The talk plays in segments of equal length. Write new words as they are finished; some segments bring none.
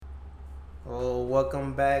Well,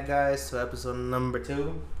 welcome back, guys, to episode number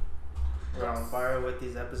 2. We're on fire with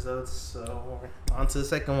these episodes, so on to the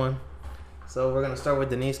second one. So we're gonna start with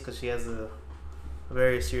Denise because she has a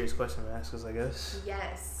very serious question to ask us, I guess.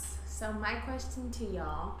 Yes. So my question to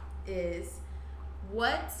y'all is,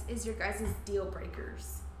 what is your guys' deal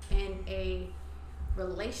breakers in a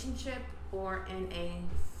relationship or in a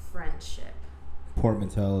friendship? Poor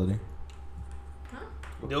mentality. Huh?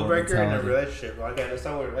 Deal breaker in a relationship. Okay, let's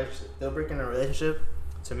start with a relationship. Deal breaker in a relationship,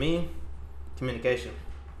 to me, communication.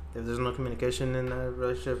 If there's no communication in that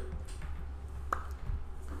relationship,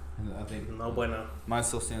 I think no bueno. mine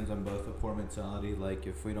still stands on both. A poor mentality. Like,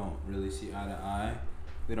 if we don't really see eye to eye,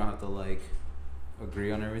 we don't have to like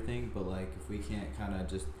agree on everything. But like, if we can't kind of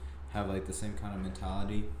just have like the same kind of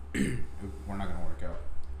mentality, we're not gonna work out.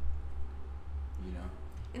 You know.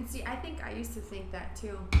 And see, I think I used to think that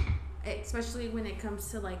too, especially when it comes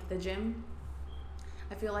to like the gym.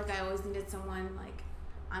 I feel like I always needed someone like,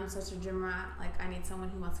 I'm such a gym rat. Like, I need someone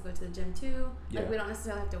who wants to go to the gym too. Yeah. Like, we don't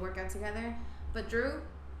necessarily have to work out together. But Drew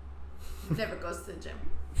never goes to the gym.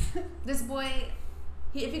 This boy,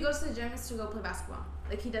 if he goes to the gym, it's to go play basketball.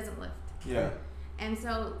 Like, he doesn't lift. Yeah. And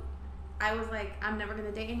so I was like, I'm never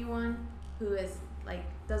gonna date anyone who is like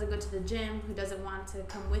doesn't go to the gym, who doesn't want to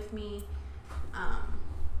come with me.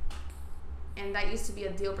 And that used to be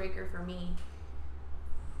a deal breaker for me.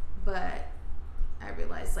 But I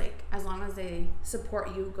realized, like, as long as they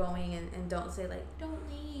support you going and don't say, like, don't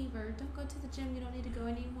leave or don't go to the gym, you don't need to go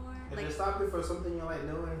anymore. If like, they stop you for something you like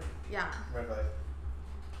doing, yeah. red flag.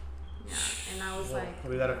 Yeah. And I was like,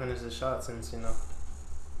 we gotta finish the shot since, you know.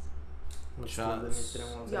 Shots.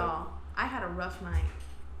 y'all, I had a rough night.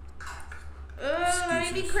 Ugh, that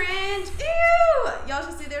made me Excuses. cringe. Ew! Y'all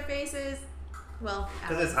should see their faces. Well,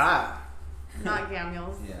 Because it's hot. not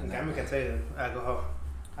Gamuel's. Yeah. I can tell you alcohol.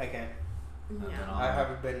 I can't. Yeah. I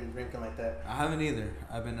haven't been drinking like that. I haven't either.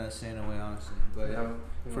 I've been staying away, honestly. But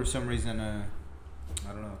for some reason, I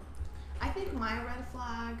don't know. I think my red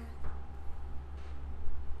flag.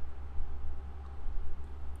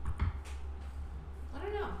 I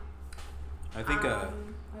don't know. I think I don't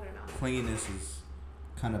know. clinginess is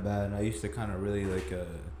kind of bad. I used to kind of really like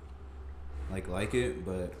it,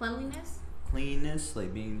 but Cleanliness? clinginess,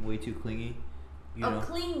 like being way too clingy. You know?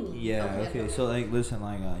 Clingy. Yeah. Okay. So like, listen,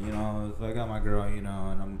 like, you know, if I got my girl, you know,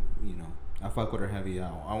 and I'm, you know, I fuck with her heavy.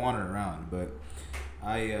 I want her around, but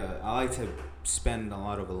I like to spend a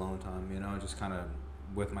lot of alone time. You know, just kind of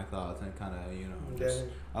with my thoughts and kind of, you know, just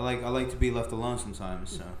I like to be left alone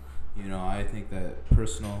sometimes. So, you know, I think that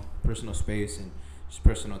personal space and just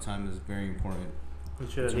personal time is very important. You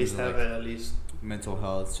should at in least terms of, have like, it at least mental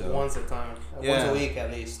health. So once a time. Once a week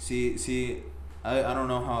at least. See, I don't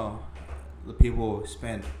know how the people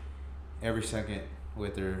spend every second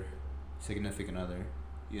with their significant other.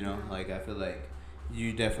 You know, like, I feel like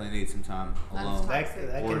you definitely need some time alone.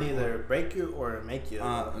 That Or- can either break you or make you.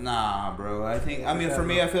 Nah, bro. I think, I mean, for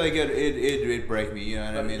me, I feel like it'd break me. You know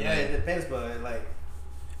what I mean? Yeah, Like, it depends, but like,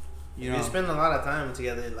 you if know, you spend a lot of time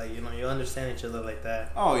together, like, you know, you understand each other like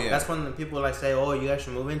that. oh yeah. That's when the people like say, oh, you guys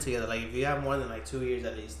should move in together. Like, if you have more than like 2 years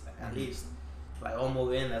at least, like, oh,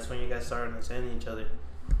 move in. That's when you guys start understanding each other.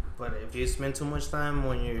 But if you spend too much time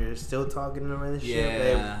when you're still talking in a relationship,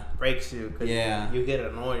 Yeah. it breaks you because you get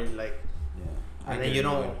annoyed, like, Yeah. and then you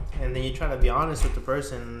don't, and then you try to be honest with the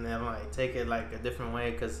person and like take it like a different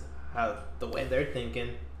way because how the way they're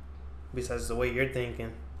thinking, besides the way you're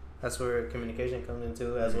thinking, that's where communication comes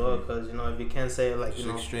into as well. Because, you know, if you can't say like, you Just,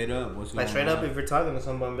 know, like, straight up, what's like going straight on? up, if you're talking to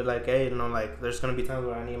someone, be like, hey, you know, like, there's gonna be times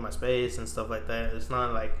where I need my space and stuff like that. It's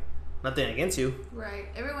not like nothing against you. Right.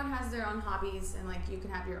 Everyone has their own hobbies, and like you can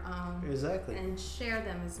have your own. Exactly. And share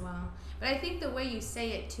them as well. But I think the way you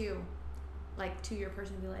say it too, like to your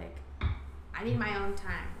person, be like, I need my own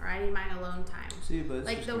time, or I need my alone time. See, but it's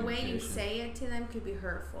Like, just the way you communication. say it to them could be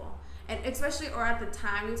hurtful. And especially, or at the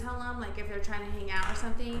time you tell them, like if they're trying to hang out or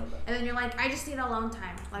something, and then you're like, I just need alone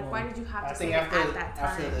time. Like, why did you have to say that at that time?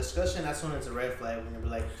 After the discussion, that's when it's a red flag. When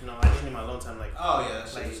you're like, you know, I just need my alone time. Like, Oh yeah.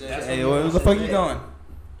 That's like, like, that's hey, what where you the fuck should you say. going?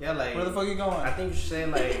 yeah, like, Where the fuck you going? I think you should say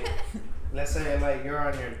like, let's say like you're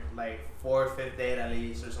on your like 4th or 5th date at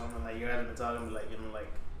least or something. Like, you haven't been talking, but like, you know,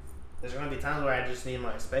 like, there's gonna be times where I just need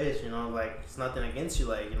my space. You know, like, it's nothing against you.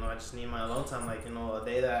 Like, you know, I just need my alone time. Like, you know, a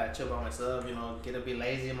day that I chill by myself. You know, get to be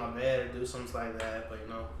lazy in my bed or do something like that. But, you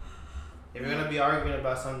know, if you're gonna be arguing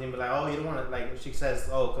about something, be like, oh, you don't want to, like, if she says,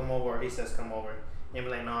 oh, come over, or he says, come over, and be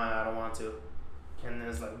like, no, I don't want to, and then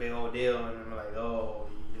it's like big old deal, and I'm like, oh,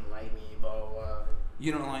 you don't like me, blah blah blah.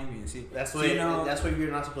 You don't like me. See, That's so, what you know, that's what you're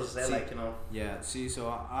not supposed to say. see, like, you know. Yeah. See, so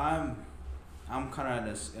I'm kind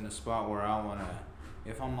of in a spot where I wanna,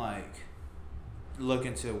 if I'm like,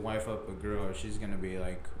 looking to wife up a girl, she's gonna be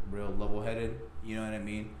like real level headed. You know what I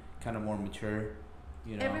mean? Kind of more mature.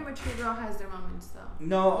 You know. Every mature girl has their moments, though.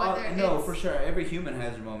 No, no, for sure. Every human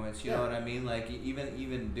has their moments. You know what I mean? Like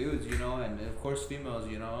even dudes, you know, and of course females.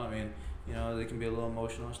 You know, I mean, you know, they can be a little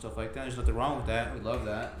emotional and stuff like that. There's nothing wrong with that. We love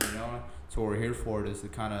that. You know, that's what we're here for. Is to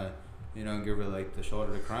kind of, you know, give her like the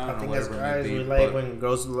shoulder to cry on. I think or as whatever guys, it may be. we like when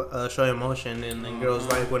girls show emotion, and then girls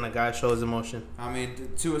like when a guy shows emotion. I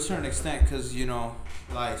mean, to a certain extent, because you know,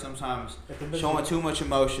 like sometimes showing too much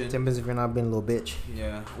emotion. Depends if you're not being a little bitch.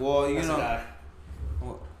 Yeah. Well, you That's know. a guy.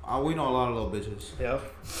 Well, we know a lot of little bitches. Yep.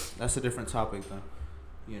 That's a different topic, though.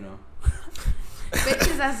 You know.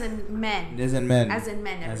 Bitches as in men. As in men. As in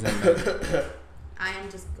men. As in men. I am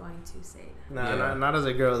just going to say that. Nah, Yeah. not as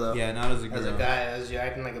a girl though. Yeah, not as a girl. As a guy, as you're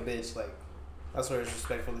acting like a bitch, like that's what it's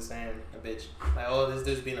respectfully saying, a bitch. Like, oh, this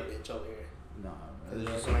dude's being a bitch over here. Nah, It's there's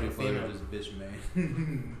just just some like a people that are female. just bitch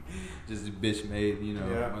made. Just bitch made, you know,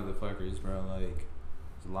 Yeah. motherfuckers, bro. Like,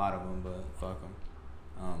 there's a lot of them, but fuck them.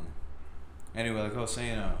 Anyway, like I was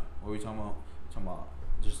saying, what were we talking about?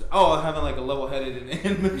 Just having like a level-headed and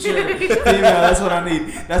immature female. That's what I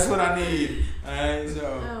need. That's what I need. All right,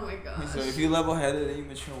 so. Oh my gosh. So if you level-headed and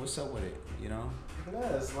immature, what's up with it? You know. Yeah,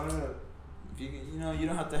 as long as If you know, you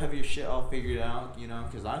don't have to have your shit all figured out. You know,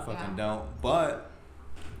 because I fucking don't. But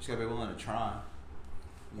you just gotta be willing to try.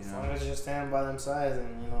 You as know. long as you stand by them sides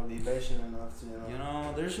and, you know, be patient enough to, You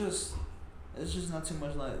know, there's just not too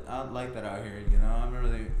much like that out here. You know, I'm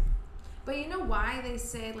really. But you know why they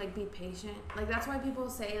say, like, be patient? Like, that's why people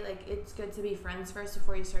say, like, it's good to be friends first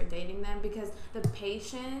before you start dating them. Because the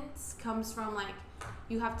patience comes from, like,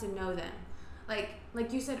 you have to know them.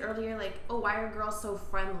 Like you said earlier, like, oh, why are girls so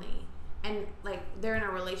friendly? And, like, they're in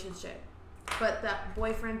a relationship. But that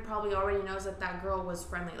boyfriend probably already knows that girl was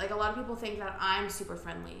friendly. Like, a lot of people think that I'm super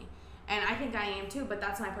friendly. And I think I am, too. But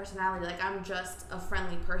that's my personality. Like, I'm just a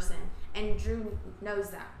friendly person. And Drew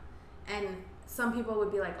knows that. And some people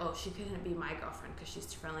would be like, oh, she couldn't be my girlfriend because she's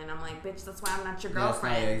too friendly. And I'm like, bitch, that's why I'm not your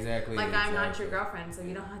girlfriend. That's not exactly. Like, I'm not your girlfriend, so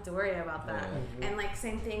you don't have to worry about that. Yeah. And, like,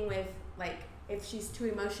 same thing with, like, if she's too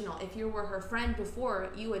emotional. If you were her friend before,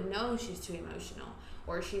 you would know she's too emotional.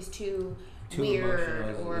 Or she's too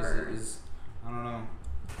weird. Is I don't know.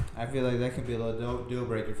 I feel like that could be a little deal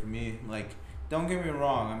breaker for me. Like, don't get me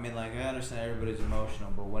wrong. I mean, like, I understand everybody's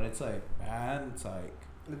emotional, but when it's, like, bad, it's like,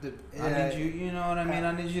 I need you. You know what I mean?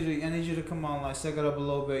 I need you to come on, like, suck it up a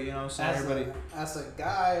little bit. You know what I'm saying? As a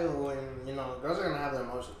guy, when, you know, girls are gonna have their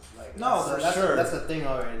emotions. Like, no, for sure. That's the thing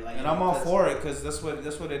already. Like, and I'm all for it because that's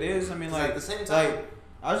what it is. I mean, like, at the same time, like,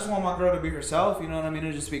 I just want my girl to be herself. You know what I mean?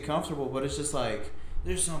 And just be comfortable. But it's just like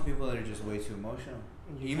there's some people that are just way too emotional.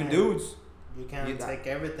 Even dudes. You can't take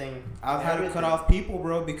everything. I've had to cut off people,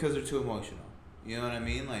 bro, because they're too emotional. You know what I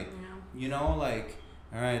mean? Like, you know, like.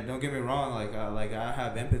 All right, don't get me wrong. Like I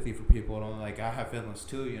have empathy for people. I have feelings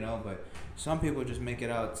too, you know. But some people just make it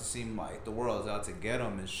out to seem like the world's out to get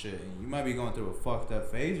them and shit. And you might be going through a fucked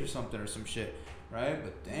up phase or something or some shit, right?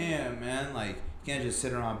 But damn, man, like you can't just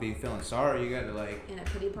sit around feeling sorry. You got to like in a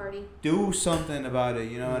pity party. Do something about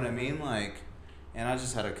it. You know what I mean? Like, and I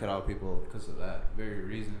just had to cut out people because of that very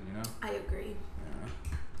reason. You know. I agree.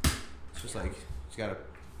 Yeah. It's just like you just gotta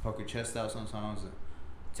poke your chest out sometimes. And,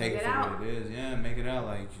 take it for what it is, yeah. Make it out,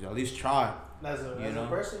 like at least try. As a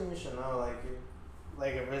person, you should know,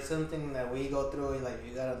 like if it's something that we go through, like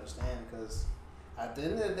you gotta understand, because at the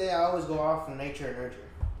end of the day, I always go off from nature and nurture.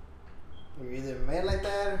 You're either made like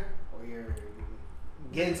that, or you're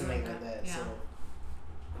getting to make like that. Yeah. So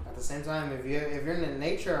at the same time, if you're in the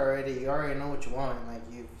nature already, you already know what you want. Like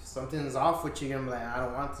if something's off with you, you're gonna be like, I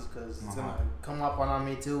don't want this because it's gonna come up on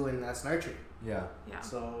me too, and that's nurture. Yeah.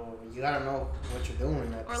 So you gotta know what you're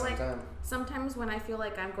doing at the same time. Sometimes when I feel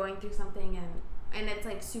like I'm going through something and it's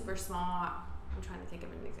like super small, I'm trying to think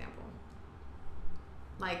of an example.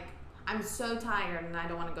 Like I'm so tired and I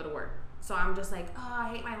don't want to go to work, so I'm just like, oh, I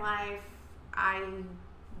hate my life. I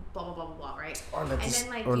blah blah blah blah blah, right?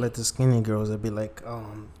 Or let the skinny girls that be like,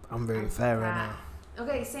 I'm very fat right now.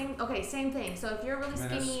 Okay, same thing. So if you're really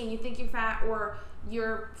skinny and you think you're fat or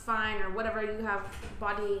you're fine or whatever, you have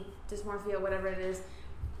body dysmorphia, whatever it is.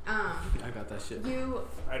 I got that shit. I do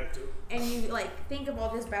too. And you like think of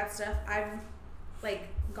all this bad stuff. I've like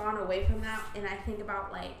gone away from that, and I think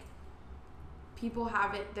about like people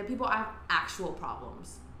have actual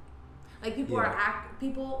problems. Like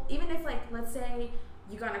people even if like let's say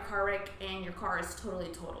you got in a car wreck and your car is totally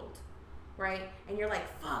totaled. Right? And you're like,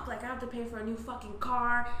 fuck, like I have to pay for a new fucking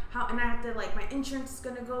car. And I have to like my insurance is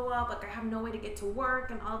gonna go up, like I have no way to get to work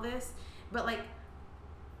and all this. But like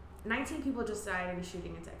 19 people just died in a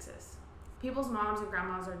shooting in Texas. People's moms and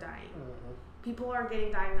grandmas are dying. Mm-hmm. People are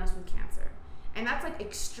getting diagnosed with cancer. And that's like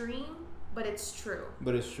extreme, but it's true.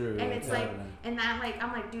 But it's true. And it's like, and that like,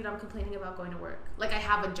 I'm like, dude, I'm complaining about going to work. Like I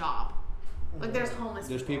have a job. Like there's homeless.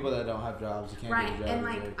 There's people that don't have jobs. You can't right. get a job. And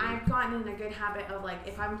like I've gotten in a good habit of like,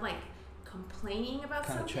 if I'm like complaining about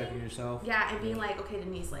kind something, of checking yourself. Yeah, and being like, okay,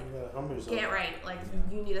 Denise, like get right. Like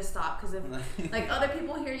you need to stop, because if like other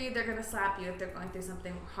people hear you, they're gonna slap you if they're going through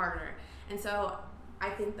something harder. And so I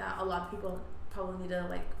think that a lot of people probably need to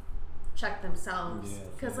like check themselves,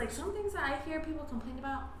 because like some things that I hear people complain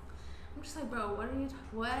about, I'm just like, bro,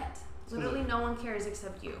 what? Literally no one cares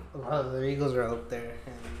except you. A lot of the egos are out there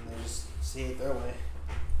and they just see it their way.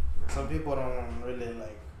 Some people don't really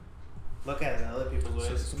like look at it in other people's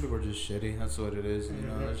ways. Some people are just shitty. That's what it is. You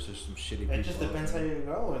know, there's just some shitty people. It just depends how you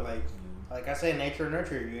grow. Like I say, nature and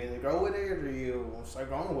nurture. You either grow with it or you start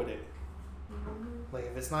growing with it. Like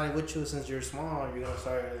if it's not with you since you're small, you're gonna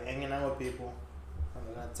start hanging out with people. And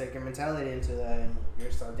they're gonna take your mentality into that, and you're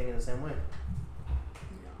gonna start thinking the same way.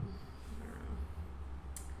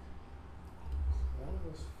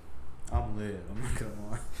 I'm lit. I'm not gonna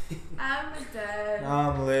lie. I'm dead.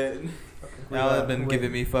 I'm lit. Y'all have been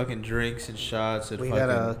giving me fucking drinks and shots and we fucking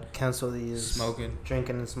gotta cancel these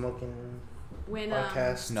drinking and smoking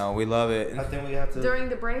podcasts. No, we love it. I think we have to. During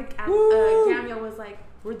the break, Daniel was like,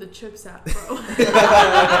 "Where the chips at, bro?"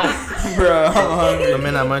 Bro, I'm hungry. The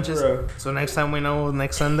midnight munches. Bro. So next time we know,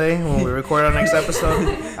 next Sunday when we record our next episode,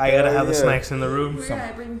 I gotta have the snacks in the room. We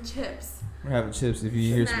gotta bring chips. We're having chips. If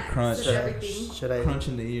you hear some crunch, should I crunch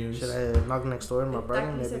in the ears? Should I knock next door to my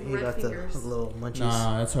brother? Maybe he got the little munchies.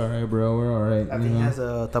 Nah, that's alright, bro. We're alright. I think he has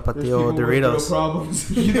a Tapatio Doritos. Problems.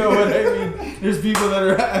 You know what I mean? There's people that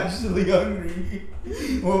are actually hungry.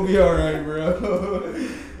 We'll be alright, bro.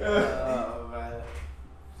 Oh man,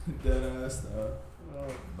 dead ass though.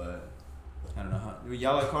 But I don't know how.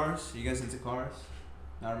 Y'all like cars? You guys into cars?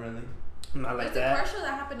 Not really. Not like it's that. a car show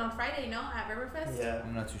that happened on Friday, no, at Riverfest. Yeah.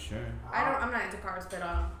 I'm not too sure. I'm not into cars, but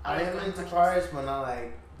I am into cars, but not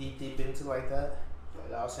like deep into like that.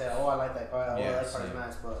 Like, I'll say, oh, I like that car. Oh, that car's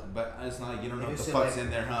nice, but it's not like you don't know what the fuck's in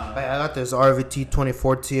there, huh? Like, I got this RVT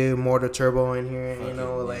 2014 motor turbo in here, and, you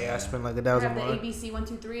know, like I spent like $1,000. I have the ABC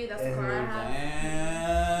 123. That's the car I have.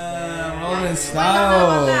 Damn, rolling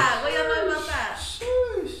style. What y'all know about that?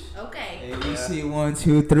 Shush. Okay. ABC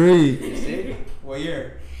 123. What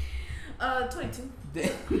year? 22.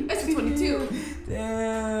 It's a 22.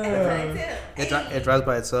 Damn. It drives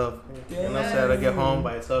by itself. Damn. You know, so it'll get home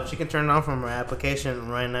by itself. She can turn it on from her application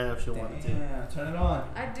right now if she wanted to. Yeah, turn it on.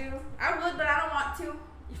 I do. I would, but I don't want to.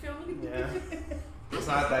 You feel me? Yeah. It's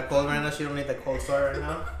not that cold right now. She don't need that cold start right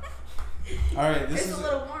now. All right, this is a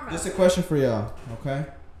little warm out. This is a question for y'all. Okay,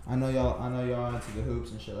 I know y'all into the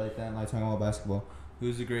hoops and shit like that, and like talking about basketball.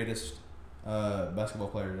 Who's the greatest basketball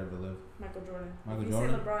player to ever live? Michael Jordan. Michael you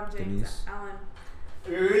Jordan. Say LeBron James. Allen.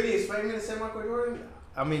 You really expect me to say Michael Jordan?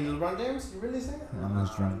 I mean LeBron James? You really say that? I'm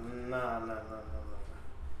just drunk. No. I'm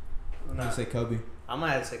gonna say Kobe. I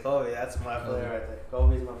might have to say Kobe. That's my player right there.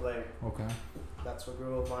 Kobe's my player. Okay. That's what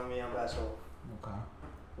grew up on me on basketball. Okay.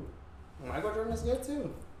 Michael Jordan is good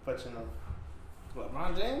too, but you know,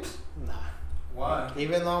 LeBron James? Nah. Why?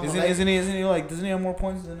 Even though isn't he have more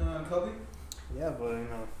points than Kobe? Yeah, but you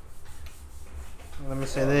know. Let me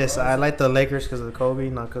say this: I like the Lakers because of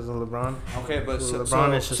Kobe, not because of LeBron. Okay, but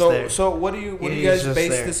LeBron is just there. So what do you guys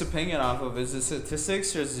base this opinion off of? Is it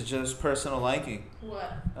statistics or is it just personal liking?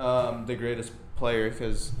 What? The greatest player,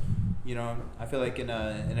 because you know I feel like in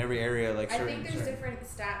every area like I think there's different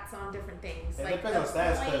stats on different things. It like depends on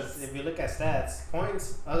stats because if you look at stats,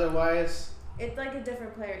 points, otherwise. It's like a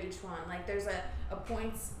different player each one. Like there's a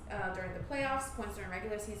points during the playoffs, points during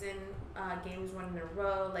regular season, games won in a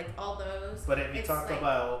row, like all those. But if you talk like,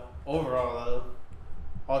 about overall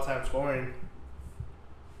all-time scoring,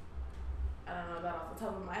 I don't know that off the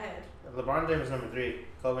top of my head. LeBron James is number 3,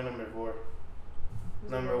 Kobe number 4.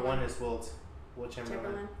 Number 1 is Wilt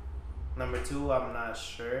Chamberlain. Number 2, I'm not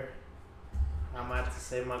sure. I might have to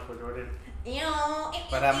say Michael Jordan.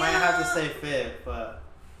 But I might have to say 5th, but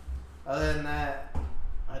other than that,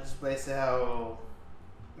 I just base it how.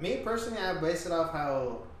 Me personally, I base it off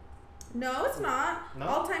how. No, it's not. No?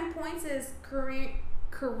 All-time points is Kareem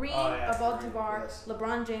Abdul-Jabbar, yes.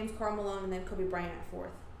 LeBron James, Karl Malone, and then Kobe Bryant at 4th.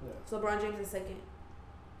 Yeah. So LeBron James is 2nd.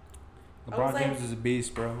 LeBron James is a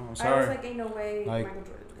beast, bro. I'm sorry. I was like, ain't no way Michael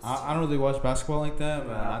Jordan. I don't really watch basketball like that,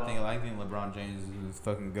 but I think LeBron James is a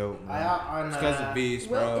fucking GOAT, bro. This guy's a beast,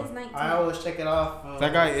 bro. I always check it off.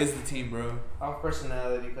 That guy is the team, bro. Off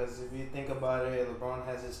personality, because if you think about it, LeBron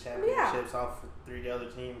has his championships off 3 other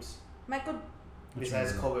teams.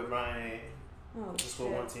 Besides Kobe Bryant, just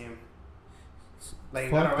with one team. Like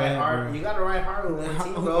you gotta ride hard. You gotta ride hard with one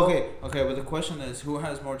team, bro. Okay, but the question is, who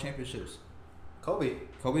has more championships? Kobe.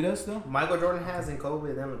 Kobe does still? Michael Jordan has, and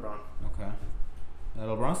Kobe, then LeBron. Okay.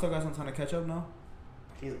 LeBron still got some time to catch up now?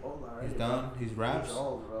 He's old already. He's done? Bro. He's raps? He's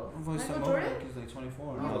old, bro. Michael Jordan? He's like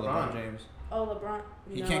 24. No, No, LeBron. James. Oh, LeBron.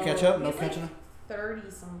 He can't catch up? No He's catching like up?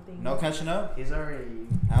 30 something. No catching up? He's already.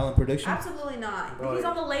 Allen prediction? Absolutely not. Bro, He's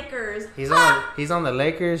on the Lakers. He's on the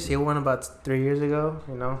Lakers. He won about 3 years ago.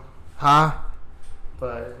 You know,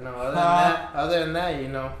 But no, other than that, you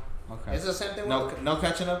know, Okay. it's the same thing. No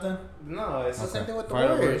catching up then? No, it's the same thing with the Right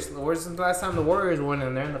Warriors. Where's the last time the Warriors won,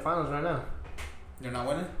 and they're in the finals right now? They're not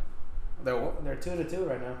winning? They're 2-2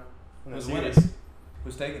 right now. Who's winning?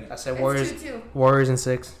 Who's taking it? I said It's Warriors. 2-2. Warriors in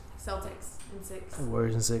 6. Celtics in 6.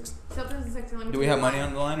 Warriors in 6. Celtics in 6. And let me Do we tell have you money why.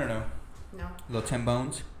 on the line or no? No. Little 10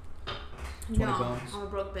 bones? 20 No. bones? I'm a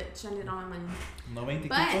broke bitch. I need all my money. No 20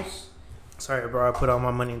 But- quicos? Sorry, bro. I put all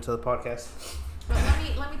my money into the podcast. But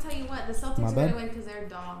let me tell you what. The Celtics My are going bad. to win because they're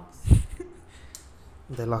dogs.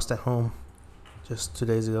 They lost at home just 2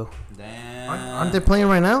 days ago. Damn. Aren't they playing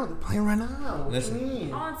right now? They're playing right now. What Listen. do you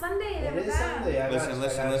mean? Oh, on Sunday. They It were is bad. Sunday. I gotta check the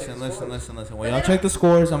scores. When y'all check the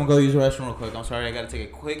scores, I'm gonna go use the restroom real quick. I'm sorry, I gotta take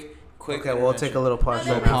a quick. Okay, we'll take a little pause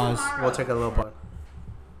No, right they're now. playing tomorrow. We'll take a little pause.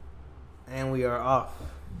 And we are off.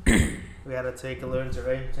 We had to take a little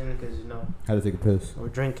intervention because, you know, How to take a piss? we're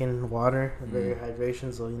drinking water, very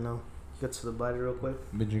hydration, so, you know, get to the body real quick.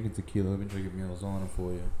 I've been drinking tequila. I've been drinking meals. Don't let them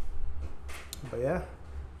fool you. But yeah.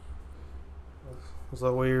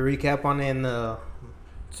 So we recap on it,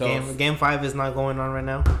 and game 5 is not going on right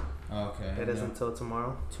now. Okay. It is until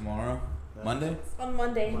tomorrow. Tomorrow? Yeah. Monday? On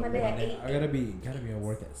Monday at 8. I gotta be at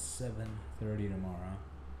work at 7:30 tomorrow.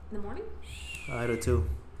 In the morning? I do too.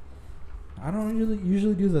 I don't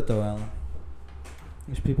usually do that though, Alan.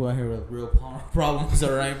 There's people out here with real problems,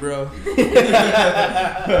 alright, bro?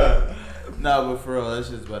 No, but for real, that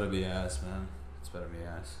shit's better be ass, man. It's better be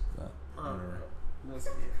ass. But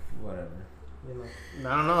whatever. You know,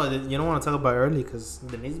 I don't know. You don't want to talk about early because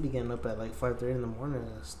they need to be getting up at like 5:30 in the morning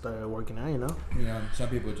and start working out. You know, Some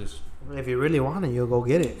people just. if you really want it, you'll go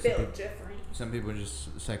get it. Built different. Some people are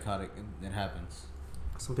just psychotic. It happens,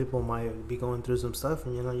 Some people might be going through some stuff,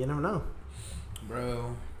 and you know, you never know.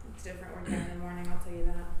 bro. It's different working out in the morning, I'll tell you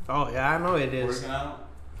that. Oh yeah, I know it is. Working out.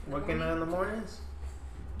 Working out in the mornings,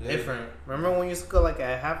 Dude. different. Remember when you used to go like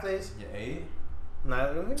at half days? Yeah, 8.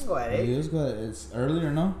 No, we can go at 8. It's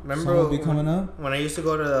earlier, no? Remember Sun will be coming up? when I used to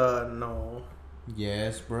go to the no?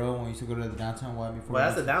 Yes, bro. When we used to go to the downtown Y before. Well,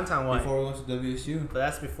 that's the downtown one. Before we went to WSU. But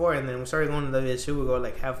that's before, and then we started going to WSU. We go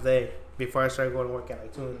like half day before I started going to work at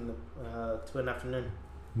like 2 in the afternoon.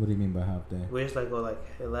 What do you mean by half day? We just like go like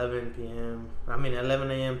 11 p.m.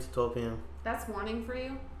 11 a.m. to 12 p.m. That's morning for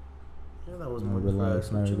you? Yeah, that was No, more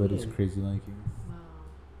relax. Not What you everybody's mean? crazy like you.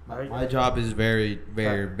 Wow. My job is very,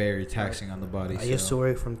 very taxing on the body. I used to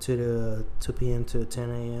work from 2 p.m. to 10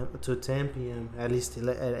 a.m. to 10 p.m. At least at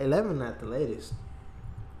 11 at the latest.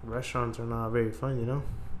 Restaurants are not very fun, you know.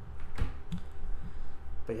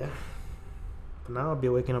 But yeah. But now I'll be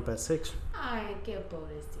waking up at 6. Ay, qué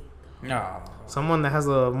pobrecito. No. Someone that has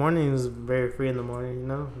the morning is very free in the morning, you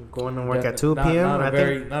know. Going to work at 2 p.m. Not a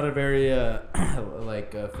very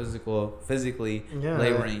physically Yeah.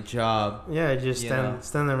 laboring job. Yeah, just You know.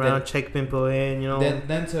 stand around, Then- check people in, you know.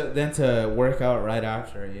 Then to work out right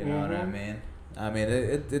after. You know what I Mhm. mean? I mean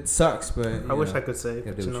it sucks, but I wish I could say, Yeah,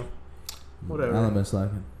 but, dude. you know. Whatever. Alan been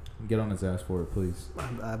slacking. Get on his ass for it, please.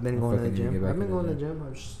 I've been I going to the fucking need to gym. get back I've been in the going to the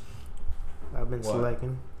gym. I've been What?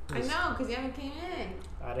 slacking. I know, because you haven't came in.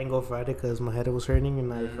 I didn't go Friday because my head was hurting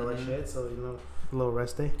and I felt like Mhm. shit. So, you know, a little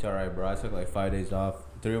rest day. It's alright, bro. I took like 5 days off.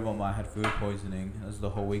 3 of them I had food poisoning. It was the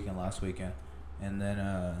whole weekend last weekend. And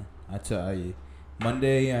then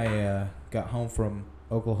Monday I got home from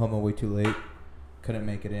Oklahoma way too late. Couldn't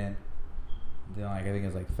make it in. Then I think it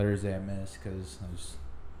was like Thursday I missed because I just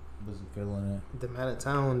wasn't feeling it. The out of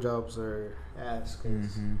town jobs are ass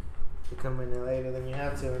because you come in later than you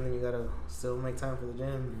have to, and then you gotta still make time for the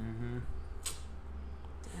gym.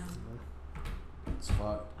 Damn. It's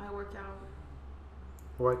fucked. I work out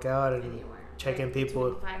Work out and anywhere. checking Like,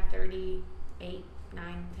 people. between 5:30, 8,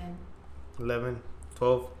 9, 10. 11,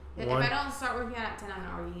 12, If 1. I don't start working out at 10, I'm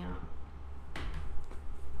not working out.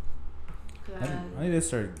 I need to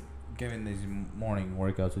start giving these morning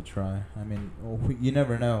workouts a try. I mean, you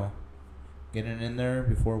never know. Getting in there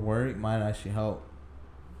before work might actually help.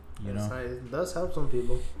 You know? It does help some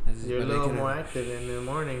people. It's You're a really little good. more active in the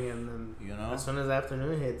morning, and then You know? as soon as the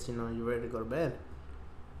afternoon hits, you know, you're ready to go to bed.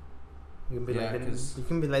 You can be Yeah, like 'cause- you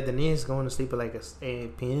can be like Denise going to sleep at like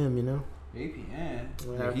 8 p.m. You know. 8 p.m.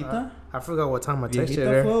 Yeah, Viejita? I forgot what time I texted Viejita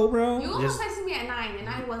her. flow, bro. You almost Just- texted me at 9, and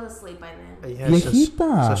I was asleep by then. Yeah, it's just-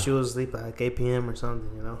 Viejita. so she was asleep at like 8 p.m. or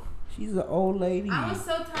something. You know. She's an old lady. I was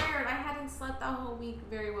so tired. I hadn't slept that whole week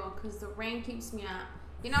very well because the rain keeps me up.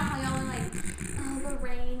 You know how y'all are like, oh, the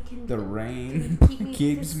rain can. The rain keep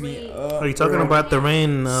keeps me up. Are you talking about the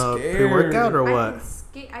rain pre-workout or what?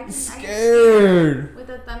 I get scared. with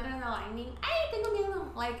the thunder and the lightning. I think I'm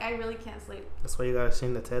gonna like. I really can't sleep. That's why you gotta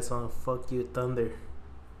sing the Ted song. Fuck you, thunder.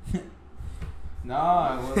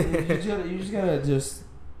 Nah, well, you just gotta just.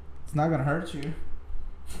 It's not gonna hurt you.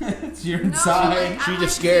 It's your inside. Like, She I'm just like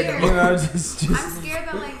scared scared. them. You know, just. I'm scared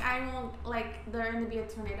that like I won't like there's gonna be a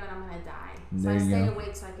tornado and I'm gonna die. So There I you stay go.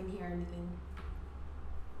 awake so I can hear anything.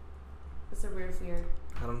 It's a weird fear.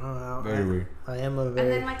 I don't know how. Very weird. I am a And very.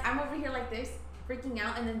 then like I'm over here like this, freaking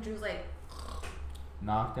out, and then Drew's like,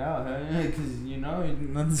 Knocked out, huh? Because you know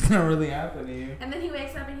nothing's gonna really happen to you. and then he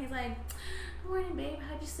wakes up and he's like, "Morning, babe.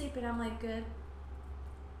 How'd you sleep?" And I'm like, "Good."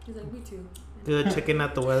 He's like, "Me too." Good, checking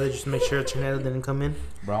out the weather just to make sure a tornado didn't come in.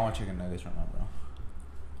 Bro, I want chicken nuggets right now, bro.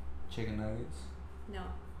 Chicken nuggets? No,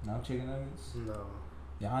 No chicken nuggets? No.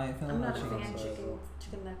 Yeah, I ain't feeling I'm no not a chicken. fan.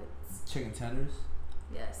 Chicken nuggets. Chicken tenders?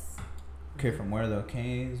 Yes. Okay, from where though?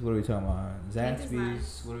 Cane's? What are we talking about? Cane's is Zaxby's?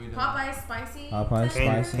 nice. What are we doing? Popeyes spicy. Popeyes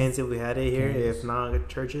tenders. spicy. Can't say we had it here. Canes. If not,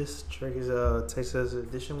 Church's Texas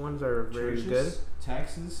edition ones are very Church's? good.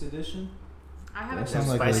 Texas edition? I That haven't. sounds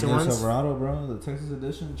like spicy a good ones? Silverado, bro. The Texas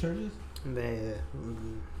edition churches? They,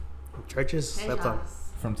 Church's. Hey, That's all.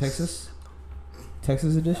 Joss. From Texas?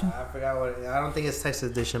 Texas edition? I forgot what. I don't think it's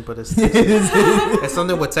Texas edition, but it's it's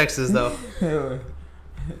something with Texas though.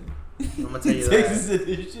 I'm gonna tell you Texas that.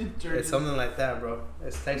 edition churches. It's something like that, bro.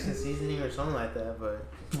 It's Texas seasoning or something like that, but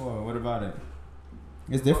Whoa, what about it?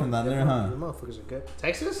 It's different down there, huh? The motherfuckers are good.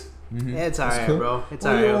 Texas? Mm-hmm. Yeah, it's alright, bro. It's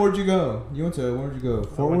Oh, yeah, alright. where'd you go? Where'd you go?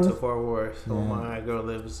 I Fort went to Worth? Fort Worth. So Yeah. my girl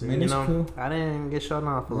lives. I mean, You it's know, cool. I didn't get shown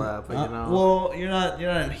off a lot, but you know, Well, you're not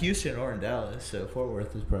in Houston or in Dallas, so Fort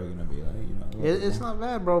Worth is probably gonna be like a little it's more. not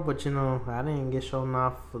bad, bro. But you know, I didn't get shown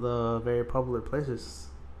off for the very popular places.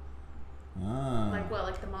 Ah. Like what?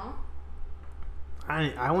 Like the mall?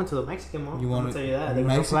 I went to the Mexican Mall. You I'm want gonna tell you that. The Grand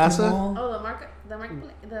Mexican Plaza. Mall? Oh,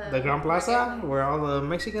 the The Grand Plaza, where all the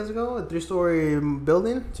Mexicans go, a 3-story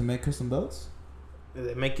building. To make custom belts?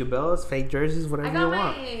 They make you belts, fake jerseys, whatever I you got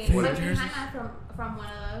want. my jerseys? henna from one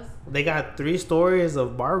of those. They got 3 stories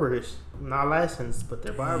of barbers, not licensed, but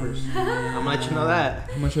they're barbers. I'm gonna let you know that.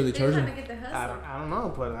 How much are they They're trying charging? to get the I hustle. don't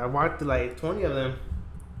know, but I walked through like 20 of them,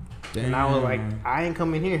 Damn. and I was like, I ain't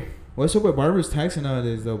coming here. What's up with barbers taxing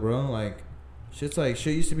nowadays, though, bro? Like, shit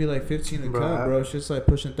used to be like 15 a Bro, cut, bro. Shit's like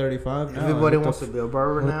pushing 35 now. Everybody What wants the to be a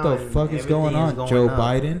barber What now. the and fuck is going everything on? Joe up.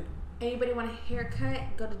 Biden? Anybody want a haircut?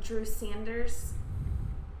 Go to Drew Sanders.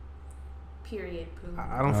 Period. Poo.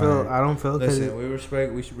 I don't feel because Listen, we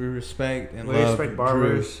respect and we love respect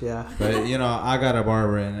barbers. Yeah. Drew. But I got a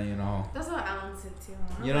barber, and That's what Alan said too.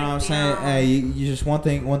 you know what I'm saying. Hey, you just one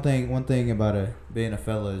thing about being a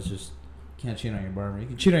fella is just can't cheat on your barber. You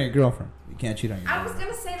can cheat on your girlfriend. You can't cheat on your I barber. was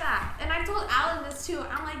gonna say that, and I told Alan this too.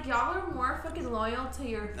 I'm like, y'all are more fucking loyal to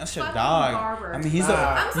your That's your fucking dog. barber. I mean, he's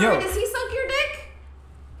I'm sorry. yo. Does he suck your dick?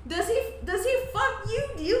 Does he fuck you?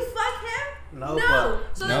 Do you fuck him? No,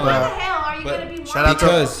 So No. then why the hell are you But gonna be more? shout out to-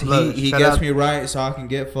 Because Look, he shout gets out- me right, so I can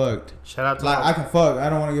get fucked. Shout out to Like my- I can fuck. I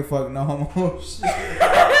don't want to get fucked. No homo.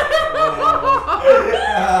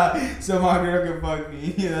 So my girl can fuck me.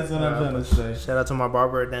 That's what I'm trying to say. Shout out to my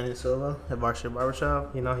barber, Daniel Silva, at Varsity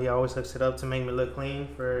Barbershop. You know, he always hooks it up to make me look clean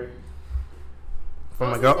for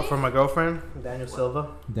What's his name? for my girlfriend, Daniel Silva.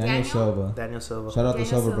 Daniel Silva. Daniel Silva. Shout out the Daniel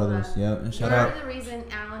Silva Silva. brothers. Yep, and shout You're out. the reason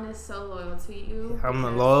Alan is so loyal to you. I'm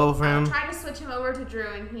because loyal for I him. tried to switch him over to Drew,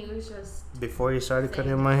 and he was just. Before he started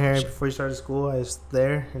cutting my hair, before he started school, I was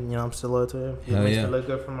there, and I'm still loyal to him. He Hell makes yeah. me look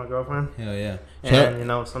good for my girlfriend. Hell yeah.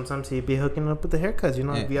 And sometimes he'd be hooking up with the haircuts.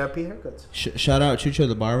 Yeah. VIP haircuts. Shout out Chucho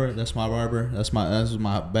the barber. That's my barber. That's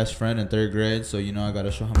my best friend in 3rd grade. So I gotta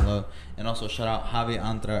show him love. And also shout out Javi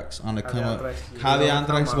Anthrax on the come up. Javi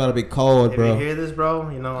Anthrax is about to be cold, If bro. you hear this, bro,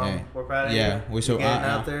 Hey. we're proud of you. Yeah, we so You're getting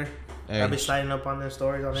out there. Hey, I'll be sliding up on their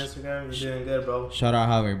stories on Instagram. You're doing good, bro. shout out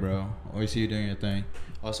Javi, bro. We see you doing your thing.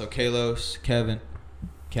 Also Kalos, Kevin's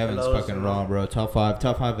Kalos, fucking raw, bro. Top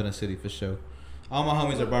five in the city for sure. All my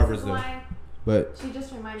homies are barbers though. But She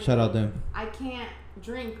just reminded shout me. out them. I can't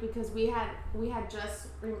drink because we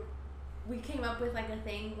came up with like a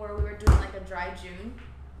thing where we were doing like a dry June,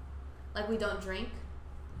 like we don't drink,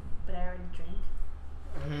 but I already drink.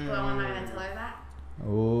 But I'm not gonna tell her that.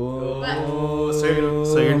 Oh,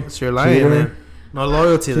 So you're lying, man. No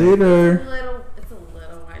loyalty there. Cheater. It's a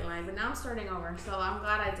little white line, but now I'm starting over, so I'm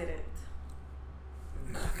glad I did it.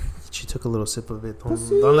 She took a little sip of it.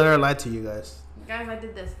 Don't let her lie to you guys. Guys, I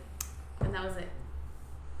did this, and that was it.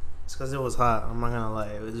 It's because it was hot. I'm not gonna lie.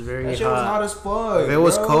 It was very That shit hot. was hot as fuck. If it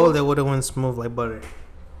was bro. cold, it would have went smooth like butter.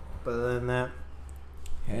 But other than that,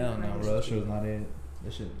 Hell no, bro. That shit was not it.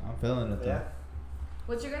 That shit, I'm feeling it though. yeah.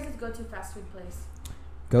 What's your guys' go-to fast food place?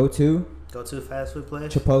 Go to Go to a fast food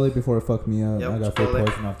place. Chipotle before it fucked me up. Yep, I got food Chipotle.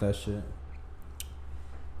 poisoning off that shit.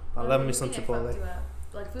 I What love do me you some think it fucked Chipotle. you up?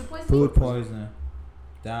 Like food poisoning? Food poisoning.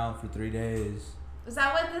 Down for 3 days. Is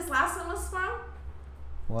that what this last one was from?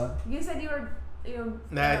 What? You said you were.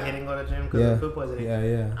 Nah, he didn't go to the gym because Yeah. of food poisoning.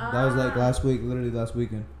 Yeah. That was like last week, literally last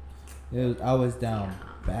weekend. I was down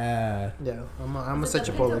bad. Yeah, I'm gonna Was say it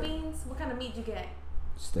the pinto Chipotle. beans? What kind of meat did you get?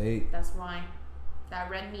 Steak. That's why. That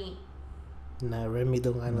red meat. Nah, red meat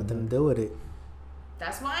don't have nothing to do with it.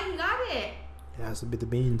 That's why he got it. It has to be the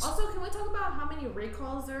beans. Also, can we talk about how many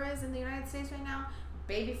recalls there is in the United States right now?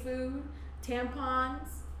 Baby food, tampons,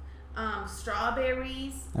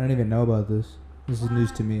 strawberries. I don't even know about this. This is news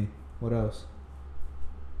What? to me. What else?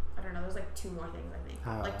 I don't know. There's like 2 more things, I think.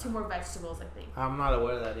 Like 2 more vegetables, I think. I'm not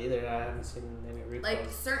aware of that either. I haven't seen any recalls.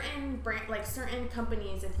 Like certain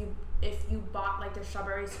companies, if you bought like their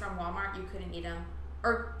strawberries from Walmart, you couldn't eat them.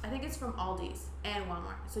 Or I think it's from Aldi's and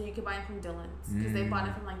Walmart, so you could buy them from Dillon's because they bought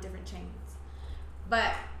it from like different chains.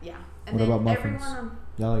 But yeah, and What then about muffins? everyone.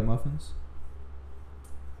 Y'all like muffins?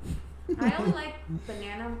 I only like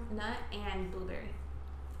banana nut and blueberry.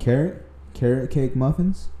 Carrot cake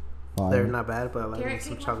muffins? Fire. They're not bad, but I like Carrot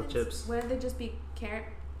some cake chocolate muffins? chips. Wouldn't they just be carrot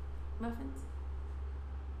muffins?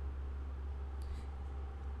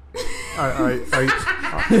 Are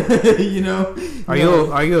You know?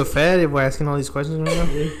 are you a fed if we're asking all these questions right now?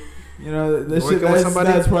 You know, That's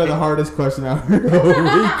probably the hardest question I've heard all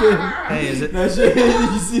weekend. Hey, is it? That shit,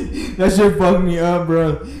 you see, that shit fucked me up,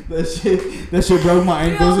 bro. That shit broke my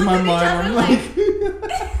ankles in my mind. I'm like,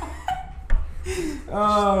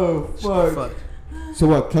 oh fuck. So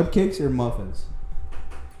what? Cupcakes or muffins?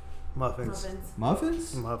 Muffins.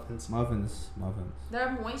 Muffins.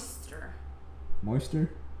 They're moisture. Moisture.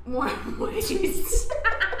 More moist.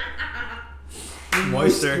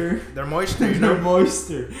 Moisture. They're moisture. You They're know?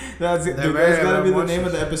 moisture. That's They're that's very gotta be the moisture. name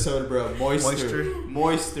of the episode, bro.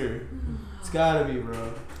 Moisture. It's gotta be,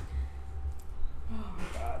 bro.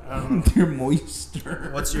 They're moisture.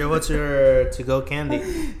 What's your to-go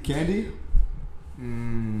candy? Candy?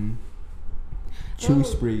 Chewy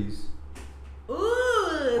sprees. Ooh,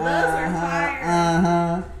 those are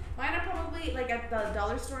fire. Mine are probably like at the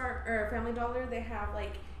dollar store or Family Dollar. They have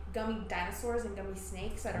like gummy dinosaurs and gummy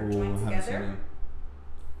snakes that are joined together.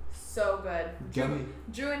 So good. Gummy.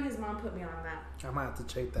 Drew and his mom put me on that. I might have to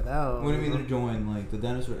check that out. What do you mean they're joined? Like the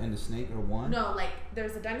dinosaur and the snake are one? No, like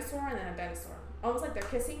there's a dinosaur and then a dinosaur. Almost like they're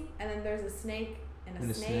kissing, and then there's a snake and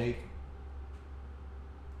a snake.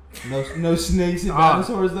 No snakes and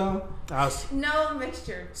dinosaurs though. No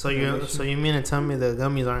mixture. So you mean to tell me the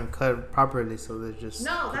gummies aren't cut properly, so they're just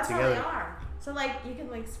No, put that's together. how they are. So like you can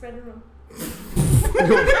like spread them.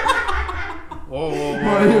 Whoa!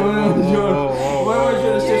 Why would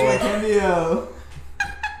you stitch my candy out?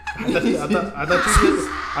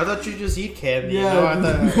 I thought you just eat candy. Yeah. You know?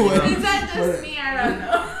 I thought, Is that just me? I don't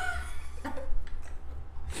know.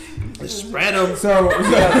 spread them. So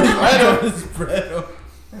spread them.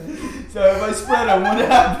 So if I spread them, what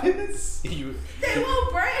happens? They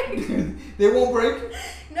won't break. They won't break.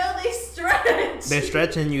 No, they stretch. They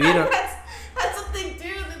stretch and you eat them. That's what they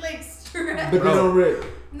do. They like stretch. But they don't rip.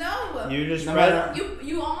 No. You just spread them.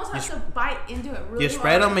 You almost have to bite into it really You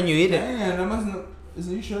spread hard. them and you eat it. Damn, that mustn't. Is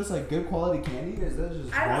you sure it's like good quality candy, or is that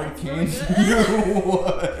just I don't know, hard it's candy? really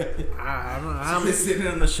What? I'm been sitting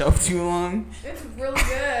on the shelf too long. It's really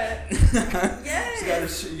good.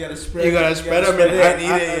 Yes. You gotta spread. You gotta spread them and eat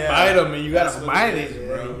it. Bite them and you That's gotta what bite it it, is,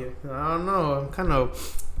 bro. I don't know. I'm kind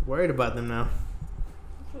of worried about them now.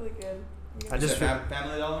 It's really good. I just feel,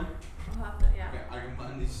 Family Dollar. I'll have to, yeah. I can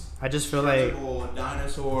find these. I just feel like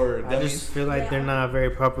Dinosaur. I just feel like they're not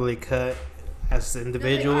very properly cut as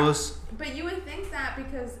individuals. But you would think that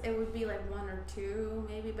because it would be like 1 or 2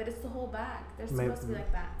 maybe, but it's the whole bag. They're supposed to be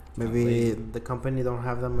like that. Maybe the company don't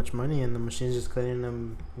have that much money and the machine's just cutting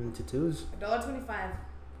them into twos. $1.25.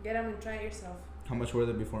 Get them and try it yourself. How much were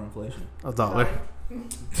they before inflation? $1. Yeah.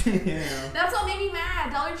 That's what made me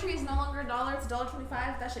mad. Dollar Tree is no longer $1. It's $1.25.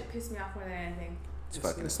 That shit pissed me off more than anything. It's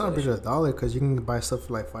not really $1 because you can buy stuff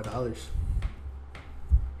for like $5.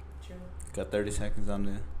 True. Got 30 seconds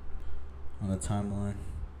on the timeline.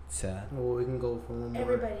 Sad. Well, we can go for one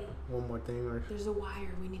more thing. Or There's a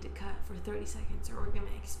wire we need to cut for 30 seconds or we're gonna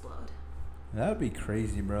explode. That'd be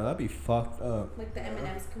crazy, bro. That'd be fucked up. Like the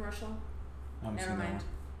M&M's commercial. I haven't Never seen that mind.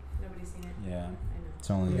 one. Nobody's seen it. Yeah. I know.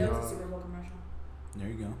 It's only. That was a Super Bowl commercial. There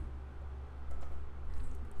you go.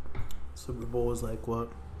 Super Bowl was like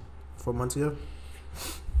what? 4 months ago.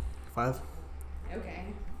 5, Okay.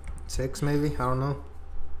 6 maybe. I don't know.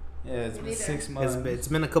 Yeah, it's Me been neither. 6 months. It's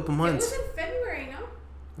been a couple months. It was in February,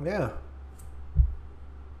 no? Yeah.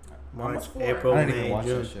 March, Four. April, I didn't even May, watch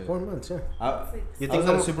June. that shit. 4 months. Yeah. I, You I think was at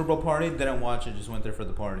a I'm- Super Bowl party, didn't watch it, just went there for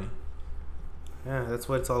the party. Yeah, that's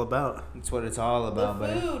what it's all about. That's what it's all about, The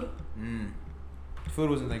buddy. food. The food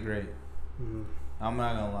wasn't that great. Mm. I'm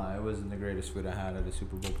not gonna lie, it wasn't the greatest food I had at a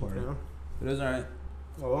Super Bowl party. Yeah. But it was alright.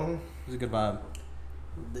 Well, It was a good vibe.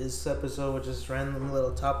 this episode was just random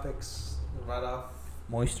little topics right off.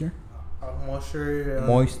 Moisture? Moisture.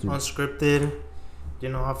 Moisture. Unscripted. You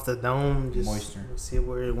know, off the dome. Just Moisture. see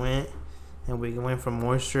where it went. And we went from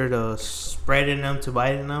moisture to spreading them to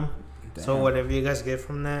biting them. Damn. So whatever you guys get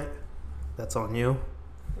from that, that's on you.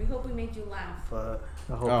 We hope we made you laugh. But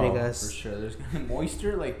I hope you guys. For sure. There's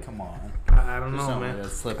moisture? Like, come on. I don't There's know, no way man.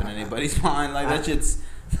 that's slipping anybody's mind. Like, that shit's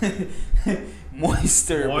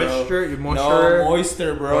moisture, bro. Moisture, you moisture. No,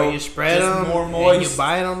 moisture, bro. Bro, you spread Just them. more And moist. you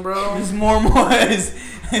bite them, bro. It's more moist.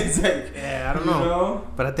 It's like, Yeah, I don't you know.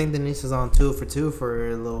 But I think Denise is on 2 for 2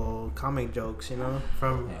 for little comic jokes, you know,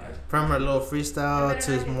 from her little freestyle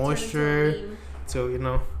to moisture to, you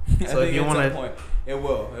know. I So think if you at want some to, point, it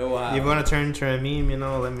will happen. if you want to turn into a meme, you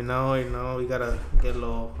know, let me know. You know, we gotta get a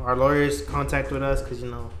little. Our lawyers contact with us because you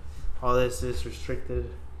know, all this is restricted.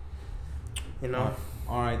 You know.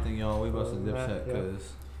 All right, then, y'all. We about to dipset Yeah.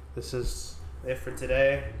 because This is it for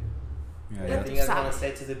today. yeah, Anything you guys want to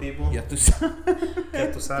say to the people? you have to. Ya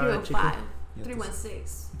tú sabes, chico. 305.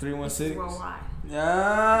 316. 316. Worldwide.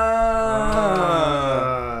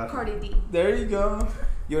 Yeah. Cardi D. There you go.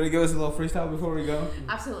 You want to give us a little freestyle before we go?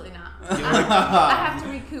 Absolutely not. You wanna- I have to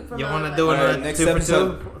recoup from You my wanna other do one. it? Alright, next 2 for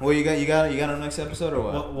episode. 2? Well, you got a next episode or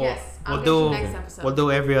what? Yes, I'll we'll get you do next episode. we'll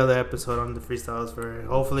do every other episode on the freestyles for her.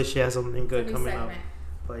 Hopefully she has something good New coming up. segment.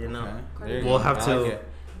 But you know, There you we'll go. have I to like it.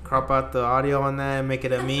 crop out the audio on that and make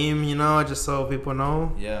it a meme, you know, just so people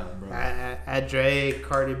know. Yeah, bro. At Drake,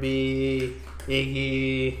 Cardi B,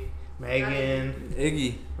 Iggy, Megan.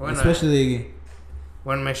 Iggy, Why not? especially Iggy.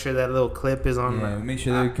 Want to make sure that little clip is on Yeah, make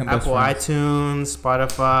sure they become best Apple friends. iTunes,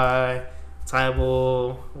 Spotify,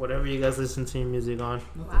 Tidal, whatever you guys listen to your music on.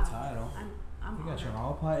 Not Wow. the title. I'm They got you honored. on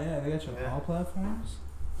all they got you on Yeah. all platforms.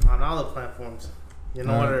 On all the platforms. You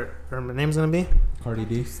know what her name's gonna be? Cardi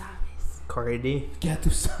D. Sabes. Cardi D. Ya tu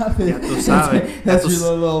sabes. Ya tu sabes. That's Ya tu-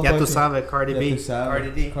 your little Ya tu fucking- sabes, Cardi Ya B. tu sabes. Cardi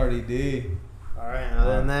D. Cardi D. Alright,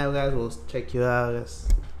 other than that, guys, we'll check you out guys,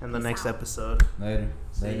 in the Peace next out. episode. Later.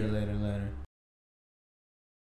 See Later, ya. later, later.